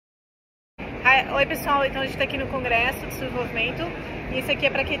Oi pessoal, então a gente está aqui no Congresso de Desenvolvimento e isso aqui é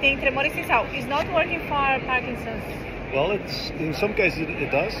para quem tem tremor essencial. It's not working for Parkinson's. Well, in some cases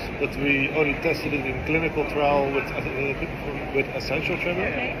it does, but we only tested it in clinical trial with essential tremor.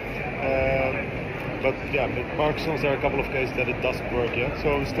 Okay. But yeah, with Parkinson's there are a couple of cases that it doesn't work yet,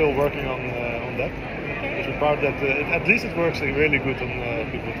 so we're still working on that. Okay. Which part that at least it works really good on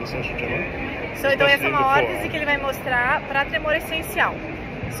people with essential tremor. So, então essa é uma órtese que ele vai mostrar para tremor essencial.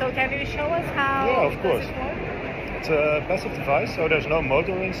 So can you show us how? Yeah, of course. It's a passive device, so there's no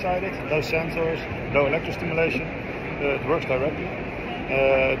motor inside it, no sensors, no electrostimulation. It works directly.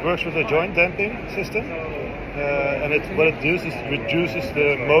 It works with a joint damping system, and what it does is reduces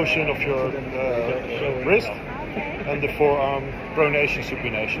the motion of your wrist and the forearm pronation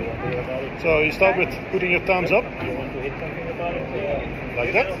supination. So you start with putting your thumbs up,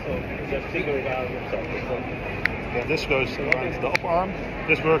 like that. Then this goes around the upper arm.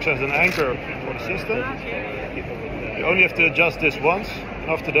 This works as an anchor for the system. You only have to adjust this once.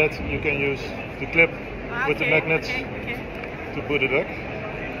 After that, you can use the clip with the magnets to put it back.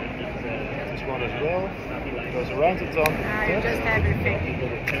 This one as well. Goes around the thumb. Just everything.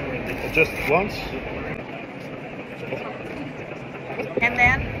 Adjust it once. And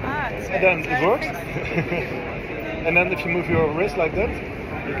then, it works. And then if you move your wrist like that,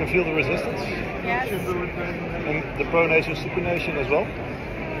 you can feel the resistance. Yes. And the pronation supination as well.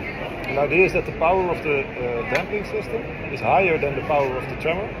 And the idea is that the power of the damping system is higher than the power of the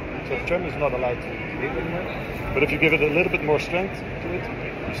tremor. So the tremor is not allowed to move anymore. But if you give it a little bit more strength to it,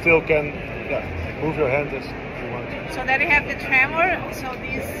 you still can move your hand as you want. So then you have the tremor, so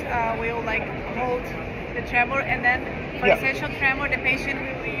this will like hold the tremor, and then for essential tremor the patient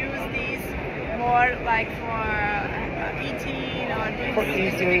will use these more like for eating or doing for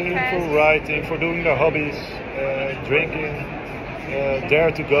eating, for writing, for doing their hobbies, drinking,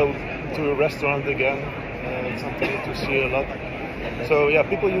 dare to go to a restaurant again, something to see a lot. So yeah,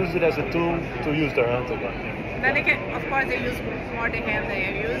 people use it as a tool to use their hand again. Then they can, of course, they use more the hand they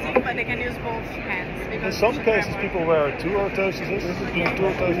are using, but they can use both hands. In some cases, people wear two orthoses,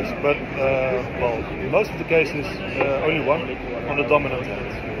 but well, in most of the cases, only one on the dominant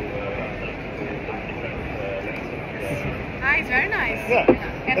hand. Nice, very nice. Yeah,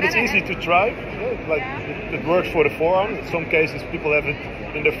 and it's easy to try. It works for the forearm. In some cases, people have it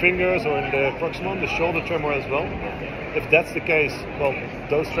in their fingers or in the proximal, the shoulder tremor as well. If that's the case, well,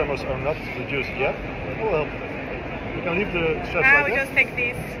 those tremors are not reduced yet. It will help. You can leave the straps like we that. just take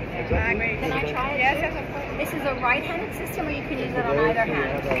this. Exactly. Great. Can I try it? Yes, of course. This is a right-handed system, or you can use it on either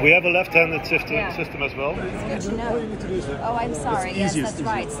hand? We have a left-handed system as well. It's good to know. Oh, I'm sorry. Yes, that's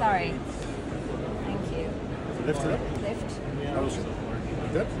right. Sorry. Thank you. Lift it up. Lift.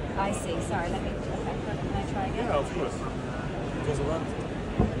 Like that? I see. Sorry. Let me. Okay. Can I try again? Yeah, of course. It goes around.